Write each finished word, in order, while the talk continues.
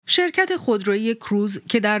شرکت خودرویی کروز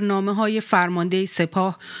که در نامه‌های فرمانده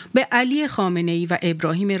سپاه به علی خامنه و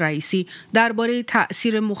ابراهیم رئیسی درباره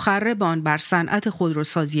تأثیر مخرب آن بر صنعت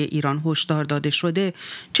خودروسازی ایران هشدار داده شده،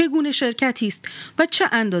 چگونه شرکتی است و چه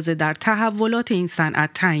اندازه در تحولات این صنعت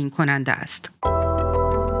تعیین کننده است؟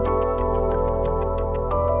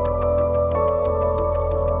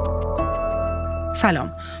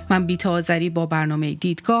 سلام، من بی‌تا آذری با برنامه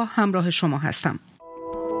دیدگاه همراه شما هستم.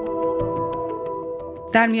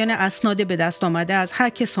 در میان اسناد به دست آمده از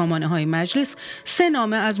حک سامانه‌های مجلس، 3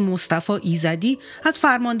 نامه از مصطفی ایزدی از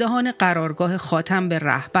فرماندهان قرارگاه خاتم به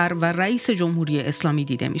رهبر و رئیس جمهوری اسلامی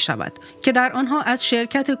دیده می شود که در آنها از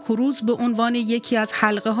شرکت کروز به عنوان یکی از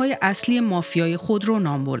حلقه‌های اصلی مافیای خودرو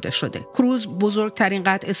نام برده شده. کروز بزرگترین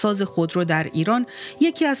قطع ساز خودرو در ایران،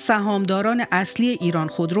 یکی از سهامداران اصلی ایران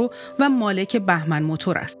خودرو و مالک بهمن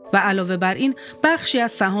موتور است و علاوه بر این بخشی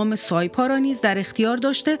از سهام سایپا را نیز در اختیار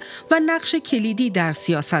داشته و نقش کلیدی در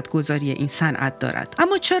سیاست‌گذاری این صنعت دارد.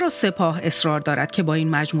 اما چرا سپاه اصرار دارد که با این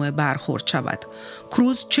مجموعه برخورد شود؟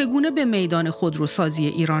 کروز چگونه به میدان خودروسازی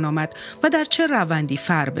ایران آمد و در چه روندی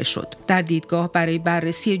فربه شد؟ در دیدگاه برای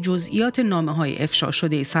بررسی جزئیات نامه‌های افشا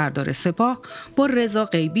شده سردار سپاه با رضا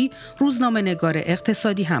غیبی، روزنامه‌نگار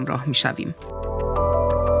اقتصادی همراه می‌شویم.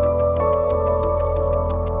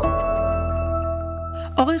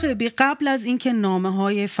 آقای غیبی، قبل از اینکه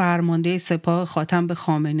نامه‌های فرمانده سپاه خاتم به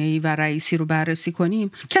خامنه‌ای و رئیسی رو بررسی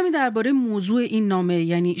کنیم، کمی درباره موضوع این نامه،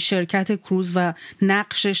 یعنی شرکت کروز و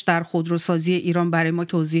نقشش در خودروسازی ایران برای ما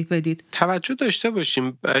توضیح بدید. توجه داشته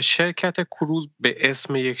باشیم شرکت کروز به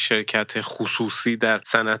اسم یک شرکت خصوصی در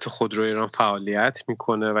صنعت خودرو ایران فعالیت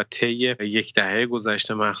میکنه و طی یک دهه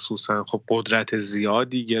گذشته مخصوصا قدرت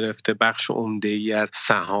زیادی گرفته، بخش عمده‌ای از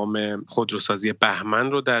سهام خودروسازی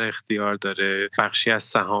بهمن رو در اختیار داره، بخشی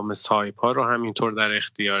از سهام سایپا رو همینطور در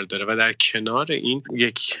اختیار داره و در کنار این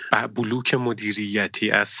یک بلوک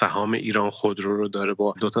مدیریتی از سهام ایران خودرو رو داره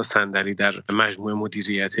با 2 صندلی در مجموعه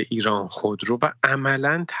مدیریت ایران خودرو و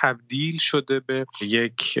عملاً تبدیل شده به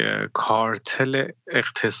یک کارتل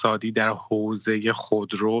اقتصادی در حوزه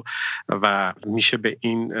خودرو و میشه به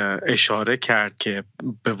این اشاره کرد که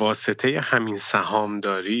به واسطه همین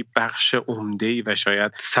سهامداری بخش عمده‌ای و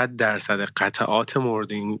شاید 100% قطعات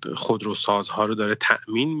مورد این خودروسازها رو داره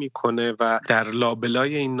تأمین میکنه و در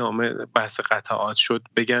لابلای این نامه بحث قطعات شد.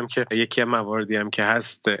 بگم که یکی از مواردی هم که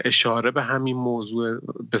هست اشاره به همین موضوع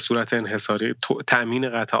به صورت انحصاری تأمین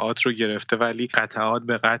قطعات رو گرفته، ولی قطعات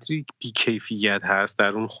به قدری بی‌کیفیت هست در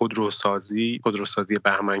اون خودروسازی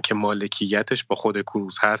بهمن که مالکیتش با خود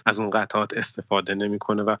کروز هست، از اون قطعات استفاده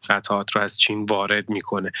نمیکنه و قطعات رو از چین وارد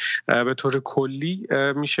میکنه. به طور کلی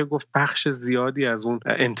میشه گفت بخش زیادی از اون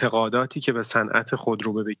انتقاداتی که به صنعت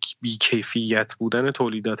خودرو به بی‌کیفیت بودن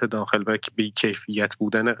تولیدات داخل و بی‌کیفیت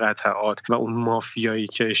بودن قطعات و اون مافیایی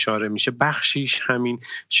که اشاره میشه، بخشیش همین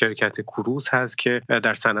شرکت کروز هست که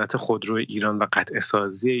در صنعت خودرو ایران و قطع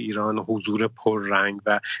سازی ایران حضور پررنگ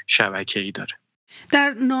و شبکه‌ای داره.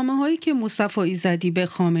 در نامه‌هایی که مصطفی ایزدی به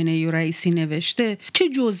خامنه و رئیسی نوشته چه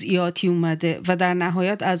جزئیاتی اومده و در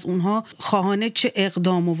نهایت از اونها خواهان چه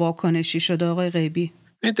اقدام و واکنشی شده آقای غیبی؟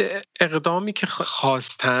 اقدامی که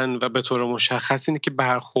خواستن و به طور مشخص اینه که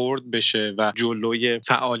برخورد بشه و جلوی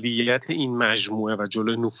فعالیت این مجموعه و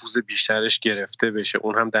جلوی نفوذ بیشترش گرفته بشه،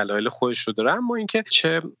 اون هم دلایل خودش رو داره. اما اینکه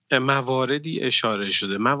چه مواردی اشاره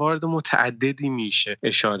شده، موارد متعددی میشه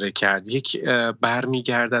اشاره کرد. یک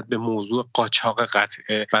برمیگردد به موضوع قاچاق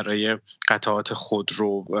قطعه برای قطعات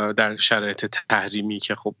خودرو در شرایط تحریمی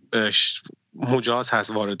که مجاز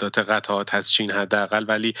هست واردات قطعات از چین حداقل،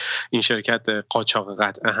 ولی این شرکت قاچاق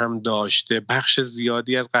قطعه هم داشته. بخش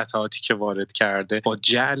زیادی از قطعاتی که وارد کرده با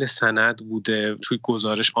جعل سند بوده. توی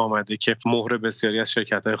گزارش آمده که مهر بسیاری از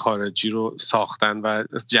شرکت‌های خارجی رو ساختن و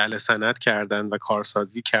جعل سند کردن و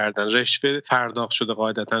کارسازی کردن. رشوه پرداخت شده،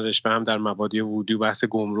 قاعدتاً رشوه هم در مبادی ورودی و بحث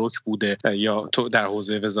گمرک بوده یا تو در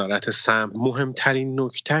حوزه وزارت سمت. مهمترین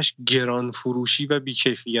نکتهش گران فروشی و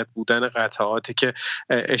بی‌کیفیت بودن قطعاتی که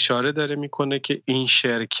اشاره داره میکنه که این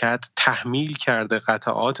شرکت تحمیل کرده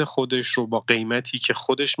قطعات خودش رو با قیمتی که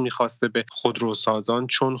خودش میخواسته به خودروسازان،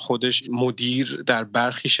 چون خودش مدیر در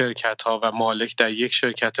برخی شرکت‌ها و مالک در یک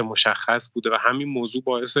شرکت مشخص بوده و همین موضوع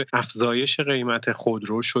باعث افزایش قیمت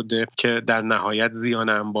خودرو شده که در نهایت زیان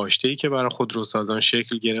انباشته‌ای که برای خودروسازان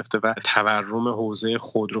شکل گرفته و تورم حوزه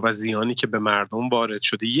خودرو و زیانی که به مردم وارد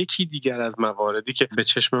شده. یکی دیگر از مواردی که به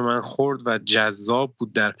چشم من خورد و جذاب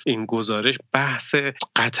بود در این گزارش بحث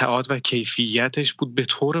قطعات و کیفیت بی‌کیفیتش بود. به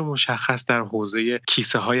طور مشخص در حوزه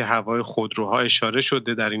کیسه های هوای خودروها اشاره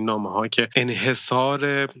شده در این نامه‌ها که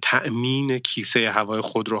انحصار تأمین کیسه هوای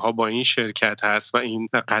خودروها با این شرکت هست و این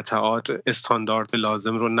قطعات استاندارد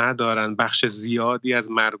لازم رو ندارن. بخش زیادی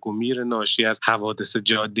از مرگ و میر ناشی از حوادث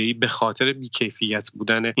جاده‌ای به خاطر بی‌کیفیت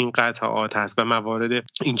بودن این قطعات هست و موارد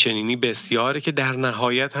اینچنینی بسیاره که در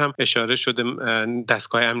نهایت هم اشاره شده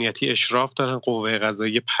دستگاه امنیتی اشراف دارن، قوه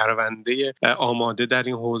قضاییه پرونده آماده در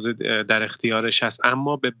این حوزه در اختیارش هست،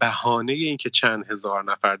 اما به بهانه اینکه چند هزار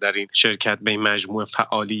نفر در این شرکت به این مجموعه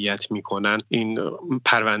فعالیت میکنن این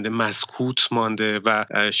پرونده مسکوت مانده و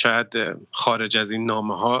شاید خارج از این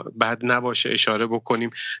نامه ها بد نباشه اشاره بکنیم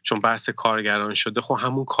چون بحث کارگران شده. خب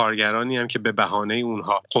همون کارگرانی هم که به بهانه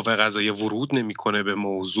اونها قوه قضاییه ورود نمیکنه به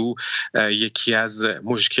موضوع، یکی از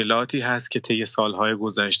مشکلاتی هست که طی سالهای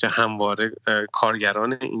گذشته همواره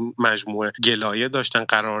کارگران این مجموعه گلایه داشتن.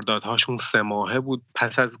 قراردادهاشون 3 ماهه بود.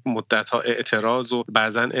 پس از مدت‌ها اعتراض و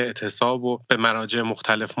بعضن اعتصاب و به مراجع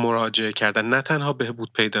مختلف مراجعه کردن، نه تنها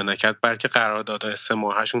بهبود پیدا نکرد بلکه قراردادهای 3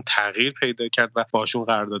 ماههشون تغییر پیدا کرد و باشون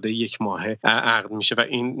قرارداد 1 ماهه عقد میشه و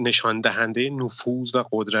این نشان دهنده نفوذ و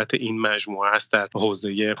قدرت این مجموعه است در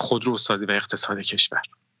حوزه خودروسازی و اقتصاد کشور.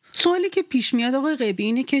 سوالی که پیش میاد آقای غیبی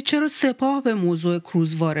اینه که چرا سپاه به موضوع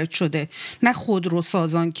کروز وارد شده نه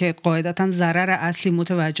خودروسازان که قاعدتاً ضرر اصلی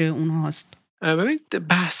متوجه اونهاست؟ ببینید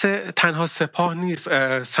بحث تنها سپاه نیست،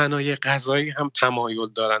 صنایع غذایی هم تمایل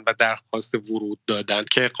دارن و درخواست ورود دادن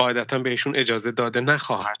که قاعدتاً بهشون اجازه داده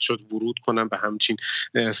نخواهد شد ورود کنن به همچین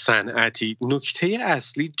صنعتی. نکته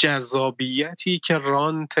اصلی جذابیتی که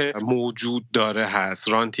رانت موجود داره هست،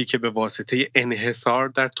 رانتی که به واسطه انحصار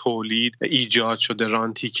در تولید ایجاد شده،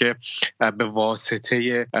 رانتی که به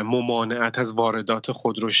واسطه ممانعت از واردات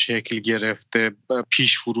خودرو شکل گرفته،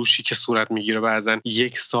 پیش فروشی که صورت میگیره بعضن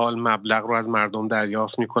 1 سال مبلغ رو از مردم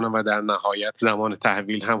دریافت میکنن و در نهایت زمان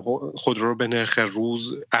تحویل هم خودرو رو به نرخ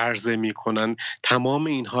روز عرضه میکنن. تمام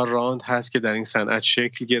اینها راند هست که در این صنعت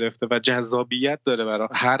شکل گرفته و جذابیت داره برای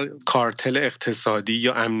هر کارتل اقتصادی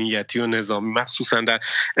یا امنیتی و نظامی، مخصوصا در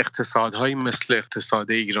اقتصادهایی مثل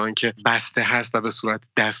اقتصاد ایران که بسته هست و به صورت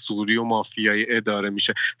دستوری و مافیایی اداره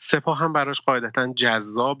میشه. سپاه هم براش قاعدتاً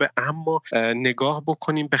جذابه، اما نگاه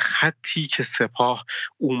بکنیم به خطی که سپاه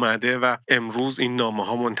اومده و امروز این نامه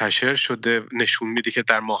ها منتشر شده نشون میده که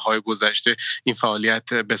در ماه‌های گذشته این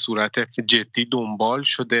فعالیت به صورت جدی دنبال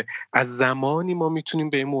شده. از زمانی ما میتونیم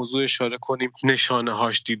به این موضوع اشاره کنیم نشانه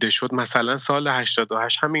هاش دیده شد. مثلا سال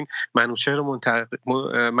 88 همین منوچهر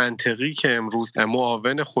منطقی که امروز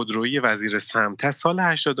معاون خودرویی وزیر سمت است، سال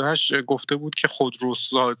 88 گفته بود که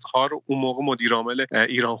خودروسازها رو اون موقع مدیر عامل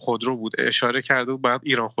ایران خودرو بود اشاره کرده بود باید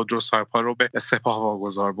ایران خودرو صاحب‌ها رو به سپاه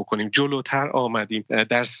واگذار بکنیم. جلوتر آمدیم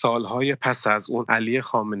در سالهای پس از اون علی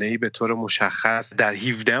خامنه‌ای به طور مشخص در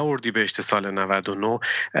 17 اردیبهشت سال 99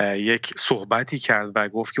 یک صحبتی کرد و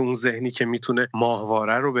گفت که اون ذهنی که میتونه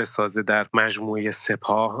ماهواره رو بسازه در مجموعه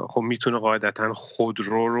سپاه، خب میتونه قاعدتاً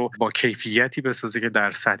خودرو رو با کیفیتی بسازه که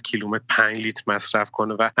در 100 کیلومتر 5 لیتر مصرف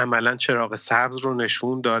کنه و عملاً چراغ سبز رو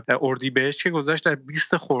نشون داد. اردیبهشت که گذشت در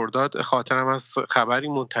 20 خرداد خاطرم از خبری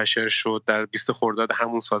منتشر شد در 20 خرداد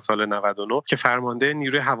همون سال 99 که فرمانده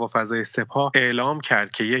نیروی هوافضای سپاه اعلام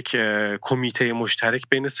کرد که یک کمیته مشترک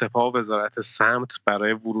بین سپاه و وزارت سمت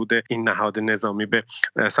برای ورود این نهاد نظامی به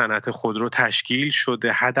صنعت خودرو تشکیل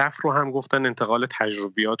شده. هدف رو هم گفتن انتقال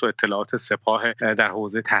تجربیات و اطلاعات سپاه در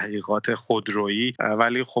حوزه تحقیقات خودرویی،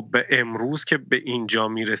 ولی خب به امروز که به اینجا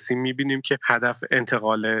میرسیم میبینیم که هدف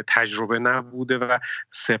انتقال تجربه نبوده و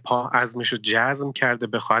سپاه عزمش رو جزم کرده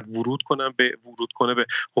بخواد ورود کنه به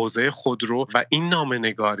حوزه خودرو و این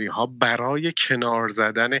نامه‌نگاری ها برای کنار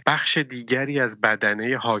زدن بخش دیگری از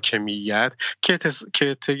بدنه حاکمیت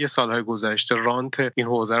که طی سالهای گذشته رانت این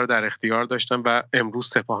حوزه رو در اختیار داشتن و امروز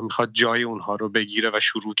سپاه میخواد جای اونها رو بگیره و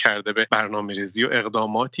شروع کرده به برنامه‌ریزی و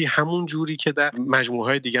اقداماتی، همون جوری که در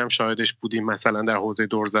مجموعه‌های دیگه هم شاهدش بودیم، مثلا در حوزه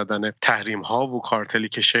دور زدن تحریم‌ها و کارتلی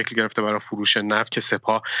که شکل گرفته برای فروش نفت که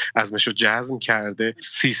سپاه عزمش رو جزم کرده،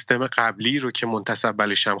 سیستم قبلی رو که منتسب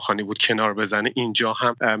به شمخانی بود کنار بزنه، اینجا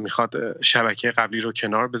هم میخواد شبکه قبلی رو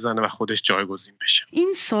کنار بزنه و خودش جایگزین بشه.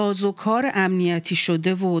 این سازوکار امنیتی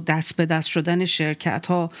شده و دست به دست شدن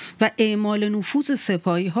شرکت‌ها و اعمال نفوذ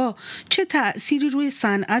سپاهی‌ها چه تأثیری روی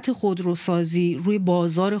صنعت خودروسازی، روی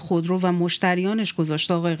بازار خودرو و مشتریانش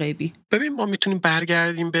گذاشته آقای غیبی؟ ببین ما میتونیم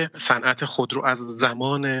برگردیم به صنعت خودرو از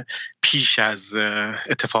زمان پیش از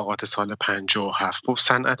اتفاقات سال 57. و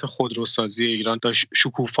صنعت خودروسازی ایران داشت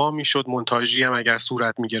شکوفا میشد، مونتاژی هم اگر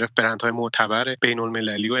صورت میگرفت برندهای معتبر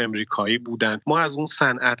بین‌المللی و امریکایی بودند. ما از اون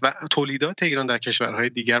صنعت و تولیدات ایران در کشورهای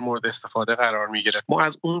دیگر مورد استفاده قرار میگرفت. ما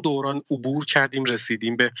از اون دوران عبور کردیم،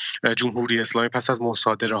 رسیدیم به جمهوری اسلامی پس از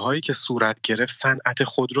مصادره‌هایی که صورت گرفت، صنعت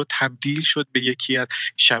خودرو تبدیل شد به یکی از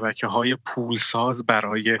شبکه‌های پولساز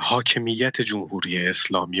برای حاکمیت جمهوری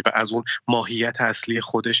اسلامی و از اون ماهیت اصلی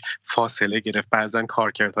خودش فاصله گرفت. بعضن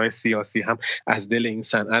کارکردهای سیاسی هم از دل این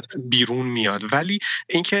صنعت بیرون میاد. ولی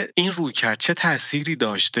اینکه این رویکرد چه تأثیری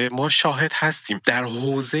داشته ما شاهد هستیم. در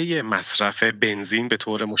حوزه مصرف بنزین به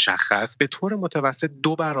طور مشخص به طور متوسط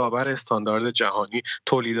 2 برابر استاندارد جهانی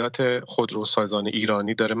تولیدات خودروسازان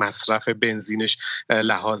ایرانی داره مصرف بنزینش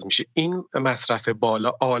لحاظ میشه. این مصرف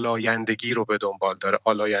بالا آلایندگی رو به دنبال داره.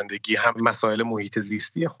 آلایندگی هم مسائل محیط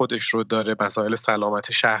زیستی خودش رو داره، مسائل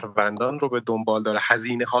سلامت شهروندان رو به دنبال داره،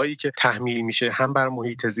 هزینه هایی که تحمیل میشه هم بر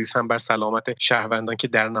محیط زیست هم بر سلامت شهروندان که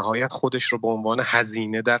در نهایت خودش رو به عنوان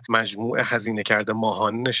هزینه در مجموع هزینه کرده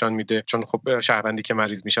ماهانه نشان میده. چون خب شهروندی که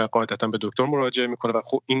مریض میشه قاعدتاً به دکتر مراجعه میکنه و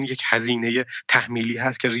خب این یک هزینه تحمیلی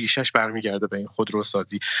هست که ریشش برمیگرده به این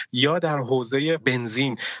خودروسازی. یا در حوزه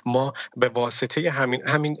بنزین ما به واسطه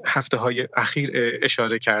همین هفته‌های اخیر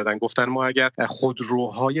اشاره کردن، گفتن ما اگر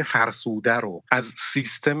خودروهای فرسوده رو از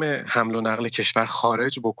سیستم حمل و نقل کشور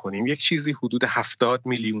خارج بکنیم یک چیزی حدود 70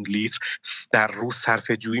 میلیون لیتر در روز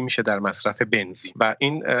صرفه‌جویی میشه در مصرف بنزین و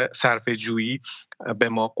این صرفه‌جویی به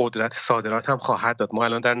ما قدرت صادرات هم خواهد داد. ما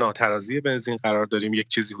الان در ناترازی بنزین قرار داریم، یک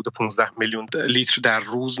چیزی حدود 15 میلیون لیتر در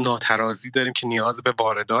روز ناترازی داریم که نیاز به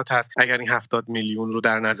واردات هست. اگر این 70 میلیون رو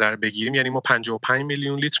در نظر بگیریم یعنی ما 55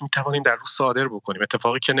 میلیون لیتر میتوانیم در روز صادر بکنیم،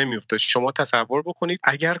 اتفاقی که نمیفته. شما تصور بکنید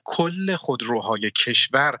اگر کل خودروهای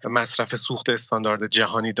کشور مصرف سوخت استاندارد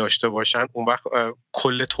جهانی داشته باشند، اون وقت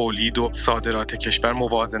کل تولید و صادرات کشور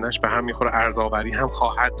موازنش به هم میخوره، ارزآوری هم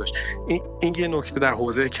خواهد داشت. این یه نکته در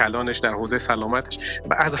حوزه کلانش، در حوزه سلامتش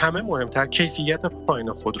و از همه مهمتر کیفیت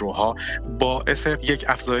پایین خودروها باعث یک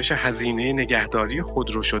افزایش هزینه نگهداری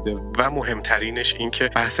خودرو شده و مهمترینش این که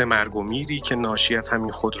بحث مرگ و میری که ناشی از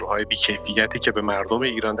همین خودروهای بی‌کیفیتی که به مردم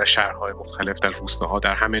ایران در شهرهای مختلف، در روستاها،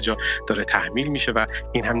 در همه جا داره تحمیل میشه و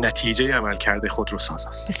این هم نتیجه عملکرد خودروساز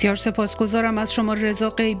است. بسیار سپاسگزارم از شما رضا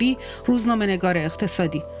غیبی، روزنامه‌نگار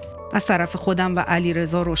اقتصادی. از طرف خودم و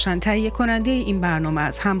علیرضا روشن تهیه کننده این برنامه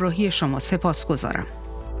از همراهی شما سپاسگزارم.